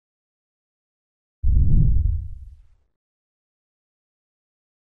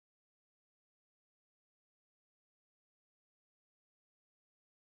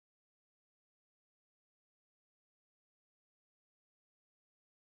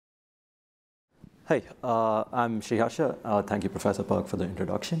Hey, I'm Sreeharsha. Thank you, Professor Park, for the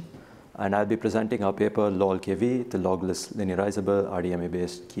introduction. And I'll be presenting our paper, LoLKV, the Logless Linearizable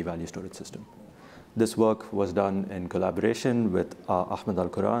RDMA-based key-value storage system. This work was done in collaboration with Ahmed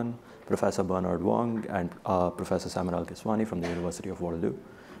Alquraan, Professor Bernard Wong, and Professor Al-Kiswany from the University of Waterloo,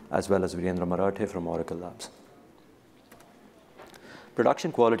 as well as Virendra Marathe from Oracle Labs.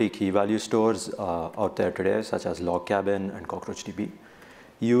 Production quality key-value stores out there today, such as LogCabin and CockroachDB,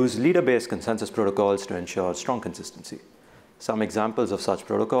 use leader-based consensus protocols to ensure strong consistency. Some examples of such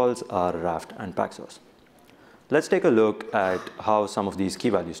protocols are Raft and Paxos. Let's take a look at how some of these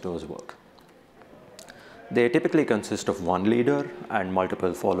key-value stores work. They typically consist of one leader and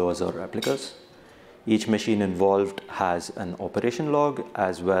multiple followers or replicas. Each machine involved has an operation log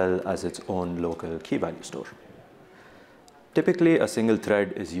as well as its own local key-value store. Typically, a single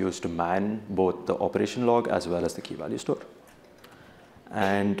thread is used to man both the operation log as well as the key-value store.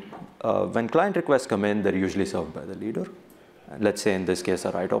 And when client requests come in, they're usually served by the leader. Let's say in this case,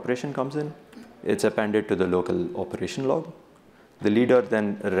 a write operation comes in. It's appended to the local operation log. The leader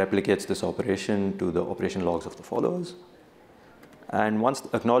then replicates this operation to the operation logs of the followers. And once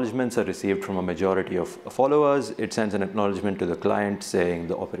acknowledgements are received from a majority of followers, it sends an acknowledgement to the client saying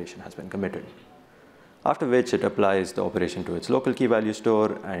the operation has been committed. After which it applies the operation to its local key value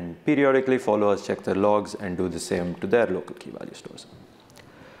store, and periodically followers check their logs and do the same to their local key value stores.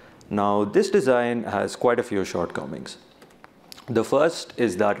 Now, this design has quite a few shortcomings. The first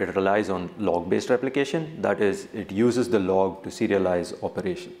is that it relies on log-based replication. That is, it uses the log to serialize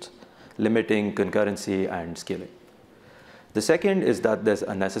operations, limiting concurrency and scaling. The second is that there's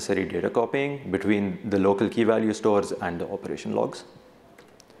unnecessary data copying between the local key value stores and the operation logs.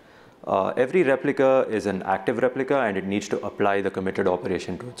 Every replica is an active replica, and it needs to apply the committed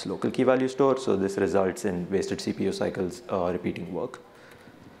operation to its local key value store. So this results in wasted CPU cycles repeating work.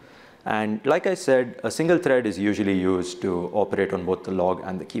 And like I said, a single thread is usually used to operate on both the log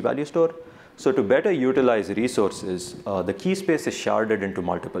and the key value store. So to better utilize resources, the key space is sharded into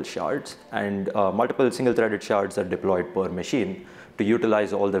multiple shards, and multiple single-threaded shards are deployed per machine to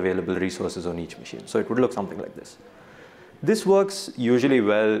utilize all the available resources on each machine. So it would look something like this. This works usually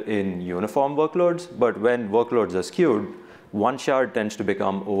well in uniform workloads, but when workloads are skewed, one shard tends to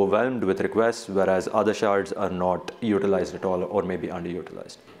become overwhelmed with requests, whereas other shards are not utilized at all or maybe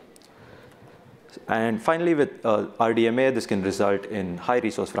underutilized. And finally, with RDMA, this can result in high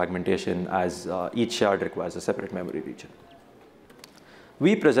resource fragmentation as each shard requires a separate memory region.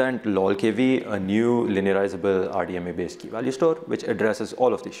 We present LoLKV, a new linearizable RDMA-based key value store, which addresses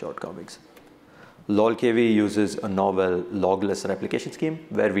all of these shortcomings. LoLKV uses a novel logless replication scheme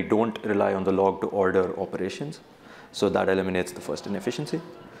where we don't rely on the log to order operations, so that eliminates the first inefficiency.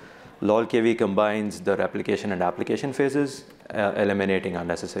 LoLKV combines the replication and application phases, eliminating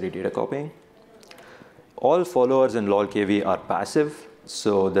unnecessary data copying. All followers in LoLKV are passive,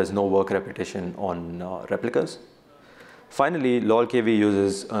 so there's no work repetition on replicas. Finally, LoLKV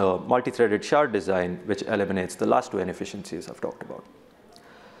uses a multi-threaded shard design, which eliminates the last two inefficiencies I've talked about.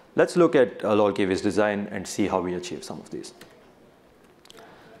 Let's look at LoLKV's design and see how we achieve some of these.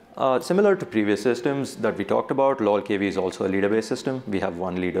 Similar to previous systems that we talked about, LoLKV is also a leader-based system. We have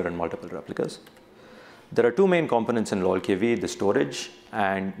one leader and multiple replicas. There are two main components in LoLKV, the storage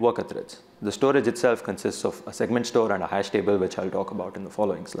and worker threads. The storage itself consists of a segment store and a hash table, which I'll talk about in the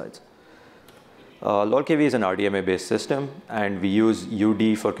following slides. LoLKV is an RDMA-based system, and we use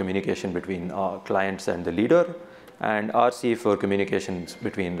UD for communication between clients and the leader, and RC for communications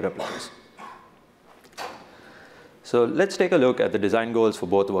between replicas. So let's take a look at the design goals for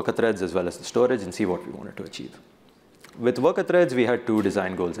both worker threads as well as the storage and see what we wanted to achieve. With worker threads, we had two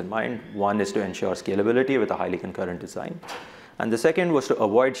design goals in mind. One is to ensure scalability with a highly concurrent design. And the second was to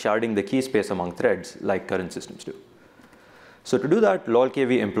avoid sharding the key space among threads like current systems do. So to do that,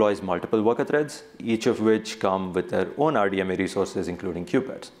 LoLKV employs multiple worker threads, each of which come with their own RDMA resources, including queue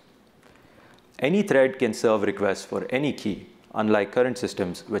pairs. Any thread can serve requests for any key, unlike current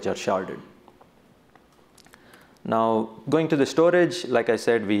systems, which are sharded. Now, going to the storage, like I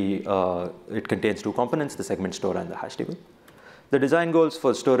said, it contains two components, the segment store and the hash table. The design goals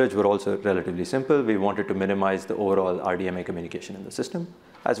for storage were also relatively simple. We wanted to minimize the overall RDMA communication in the system,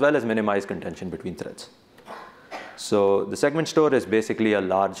 as well as minimize contention between threads. So the segment store is basically a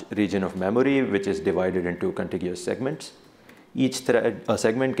large region of memory, which is divided into contiguous segments. Each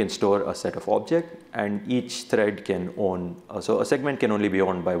segment can store a set of objects, and each thread can own, so a segment can only be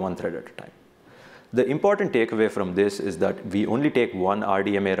owned by one thread at a time. The important takeaway from this is that we only take one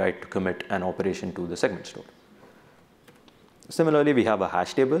RDMA write to commit an operation to the segment store. Similarly, we have a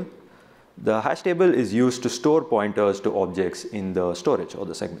hash table. The hash table is used to store pointers to objects in the storage or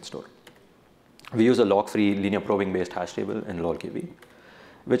the segment store. We use a lock-free linear probing-based hash table in LoLKV,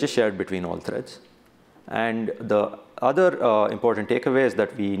 which is shared between all threads. And the other important takeaway is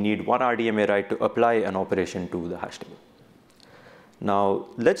that we need one RDMA write to apply an operation to the hash table. Now,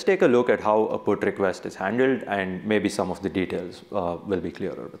 let's take a look at how a put request is handled, and maybe some of the details will be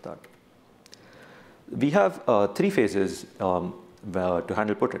clearer with that. We have 3 phases to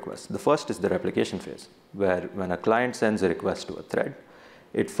handle put requests. The first is the replication phase, where when a client sends a request to a thread,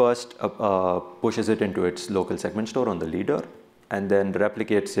 it first pushes it into its local segment store on the leader, and then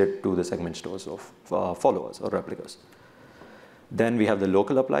replicates it to the segment stores of followers or replicas. Then we have the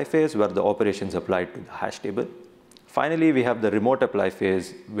local apply phase, where the operations applied to the hash table. Finally, we have the remote apply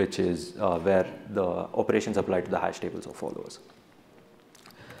phase, which is where the operations apply to the hash tables of followers.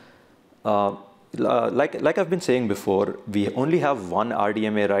 Like I've been saying before, we only have one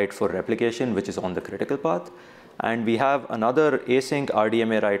RDMA write for replication, which is on the critical path. And we have another async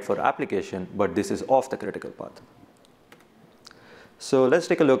RDMA write for application, but this is off the critical path. So let's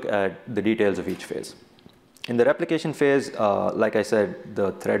take a look at the details of each phase. In the replication phase, like I said,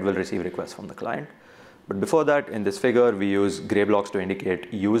 the thread will receive requests from the client. But before that, in this figure, we use gray blocks to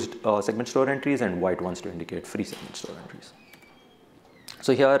indicate used segment store entries and white ones to indicate free segment store entries.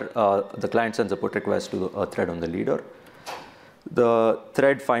 So here, the client sends a put request to a thread on the leader. The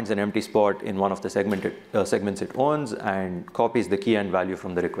thread finds an empty spot in one of the segments it owns and copies the key and value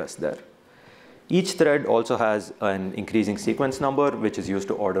from the request there. Each thread also has an increasing sequence number, which is used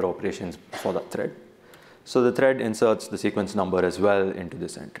to order operations for that thread. So the thread inserts the sequence number as well into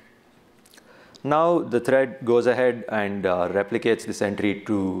this entry. Now the thread goes ahead and replicates this entry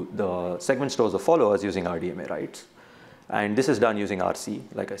to the segment stores of followers using RDMA writes. And this is done using RC,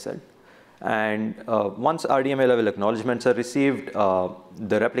 like I said. And once RDMA level acknowledgements are received,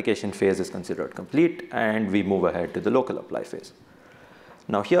 the replication phase is considered complete, and we move ahead to the local apply phase.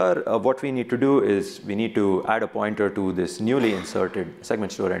 Now here, what we need to do is we need to add a pointer to this newly inserted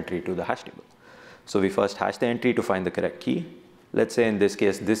segment store entry to the hash table. So we first hash the entry to find the correct key. Let's say in this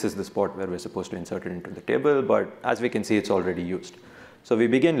case, this is the spot where we're supposed to insert it into the table, but as we can see, it's already used. So we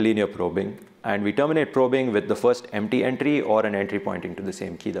begin linear probing, and we terminate probing with the first empty entry or an entry pointing to the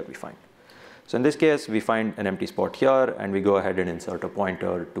same key that we find. So in this case, we find an empty spot here, and we go ahead and insert a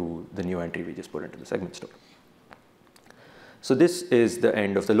pointer to the new entry we just put into the segment store. So this is the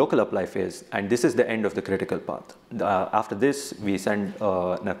end of the local apply phase, and this is the end of the critical path. After this, we send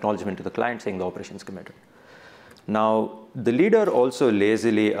an acknowledgement to the client saying the operation is committed. Now, the leader also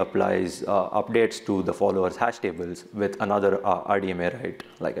lazily applies updates to the followers' hash tables with another RDMA write,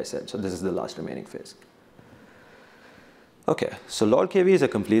 like I said. So this is the last remaining phase. OK, so LoLKV is a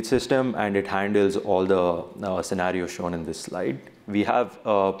complete system, and it handles all the scenarios shown in this slide. We have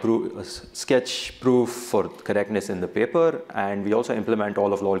a sketch proof for correctness in the paper, and we also implement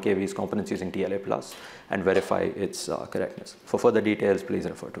all of LoLKV's components using TLA+ and verify its correctness. For further details, please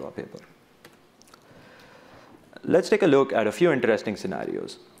refer to our paper. Let's take a look at a few interesting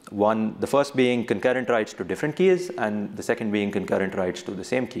scenarios. The first being concurrent writes to different keys, and the second being concurrent writes to the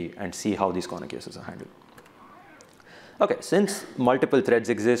same key, and see how these corner cases are handled. OK, since multiple threads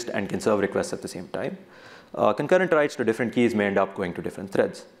exist and can serve requests at the same time, concurrent writes to different keys may end up going to different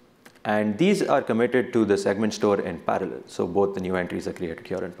threads. And these are committed to the segment store in parallel. So both the new entries are created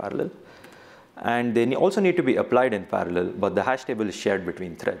here in parallel. And they also need to be applied in parallel, but the hash table is shared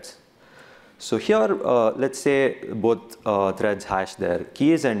between threads. So here, let's say both threads hash their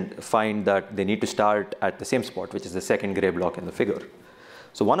keys and find that they need to start at the same spot, which is the second gray block in the figure.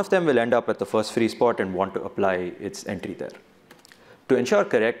 So one of them will end up at the first free spot and want to apply its entry there. To ensure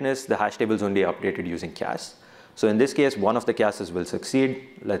correctness, the hash table is only updated using cache. So in this case, one of the caches will succeed,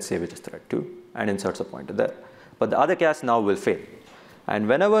 let's say which is thread 2, and inserts a pointer there. But the other cache now will fail. And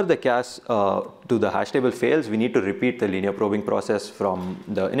whenever the cache to the hash table fails, we need to repeat the linear probing process from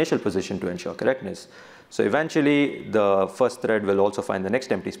the initial position to ensure correctness. So eventually, the first thread will also find the next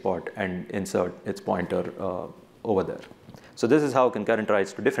empty spot and insert its pointer over there. So this is how concurrent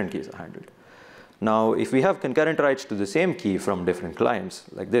writes to different keys are handled. Now, if we have concurrent writes to the same key from different clients,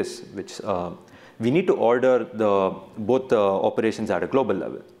 like this, which we need to order both the operations at a global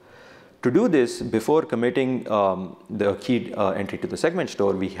level. To do this, before committing the key entry to the segment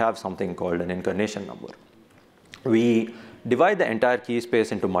store, we have something called an incarnation number. We divide the entire key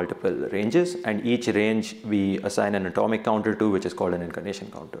space into multiple ranges, and each range we assign an atomic counter to, which is called an incarnation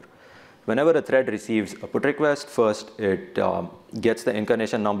counter. Whenever a thread receives a put request, first it gets the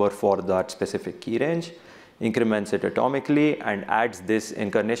incarnation number for that specific key range, increments it atomically, and adds this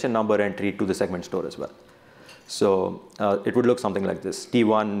incarnation number entry to the segment store as well. So it would look something like this.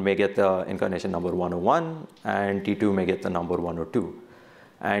 T1 may get the incarnation number 101, and T2 may get the number 102.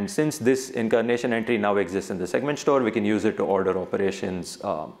 And since this incarnation entry now exists in the segment store, we can use it to order operations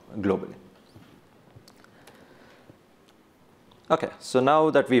globally. OK, so now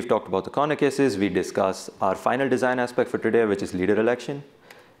that we've talked about the corner cases, we discuss our final design aspect for today, which is leader election.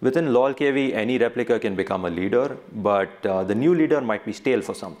 Within LoLKV, any replica can become a leader, but the new leader might be stale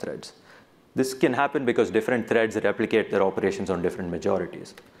for some threads. This can happen because different threads replicate their operations on different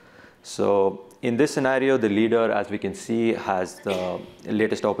majorities. So in this scenario, the leader, as we can see, has the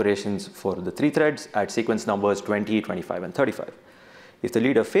latest operations for the 3 threads at sequence numbers 20, 25, and 35. If the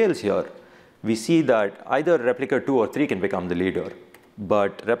leader fails here, we see that either replica 2 or 3 can become the leader,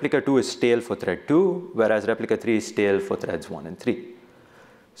 but replica 2 is stale for thread 2, whereas replica 3 is stale for threads 1 and 3.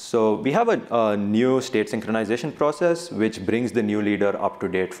 So we have a new state synchronization process, which brings the new leader up to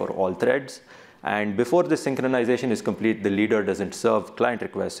date for all threads. And before this synchronization is complete, the leader doesn't serve client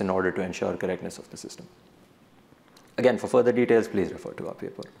requests in order to ensure correctness of the system. Again, for further details, please refer to our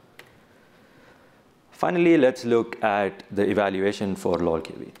paper. Finally, let's look at the evaluation for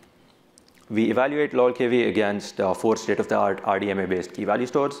LoLKV. We evaluate LoLKV against 4 state-of-the-art RDMA-based key value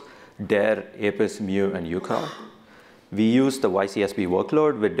stores: DARE, APIS, mu, and Ukron. We use the YCSB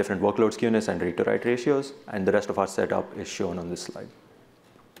workload with different workload skewness and read-to-write ratios, and the rest of our setup is shown on this slide.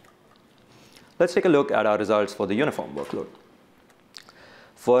 Let's take a look at our results for the uniform workload.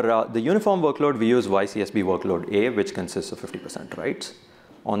 For the uniform workload, we use YCSB workload A, which consists of 50% writes.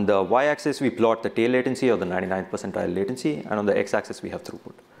 On the y-axis, we plot the tail latency or the 99th percentile latency, and on the x-axis, we have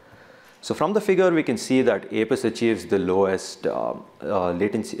throughput. So from the figure, we can see that APIS achieves the lowest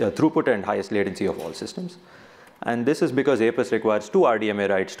throughput and highest latency of all systems. And this is because APIS requires 2 RDMA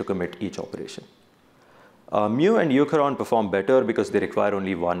writes to commit each operation. Mu and Ukron perform better because they require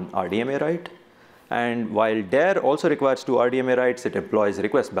only 1 RDMA write. And while DARE also requires 2 RDMA writes, it employs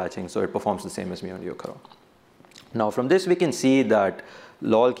request batching, so it performs the same as mu and Ukron. Now, from this, we can see that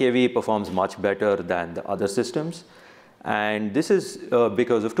LoLKV performs much better than the other systems. And this is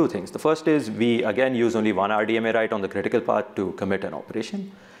because of 2 things. The first is we, again, use only 1 RDMA write on the critical path to commit an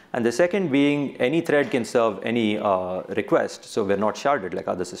operation. And the second being any thread can serve any request, so we're not sharded like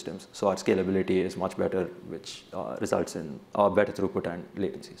other systems. So our scalability is much better, which results in better throughput and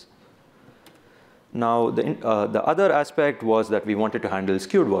latencies. Now, the other aspect was that we wanted to handle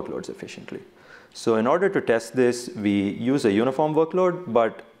skewed workloads efficiently. So in order to test this, we use a uniform workload,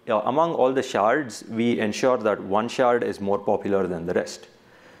 but among all the shards, we ensure that one shard is more popular than the rest.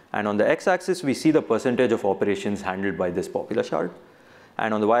 And on the x-axis, we see the percentage of operations handled by this popular shard.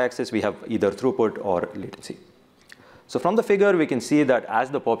 And on the y-axis, we have either throughput or latency. So from the figure, we can see that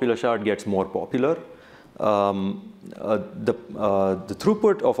as the popular shard gets more popular, the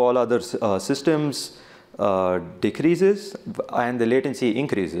throughput of all other systems decreases and the latency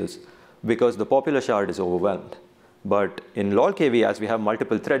increases because the popular shard is overwhelmed. But in LoLKV, as we have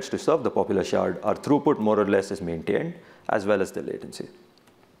multiple threads to serve the popular shard, our throughput more or less is maintained, as well as the latency.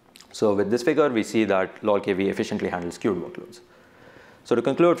 So with this figure, we see that LoLKV efficiently handles skewed workloads. So to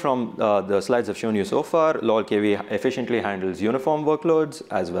conclude from the slides I've shown you so far, LoLKV efficiently handles uniform workloads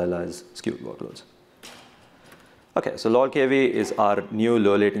as well as skewed workloads. OK, so LoLKV is our new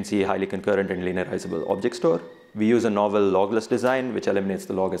low latency, highly concurrent, and linearizable object store. We use a novel logless design, which eliminates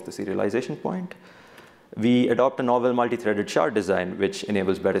the log as the serialization point. We adopt a novel multi-threaded shard design, which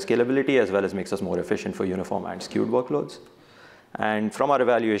enables better scalability as well as makes us more efficient for uniform and skewed workloads. And from our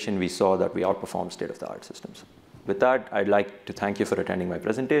evaluation, we saw that we outperform state-of-the-art systems. With that, I'd like to thank you for attending my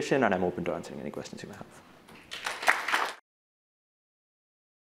presentation, and I'm open to answering any questions you may have.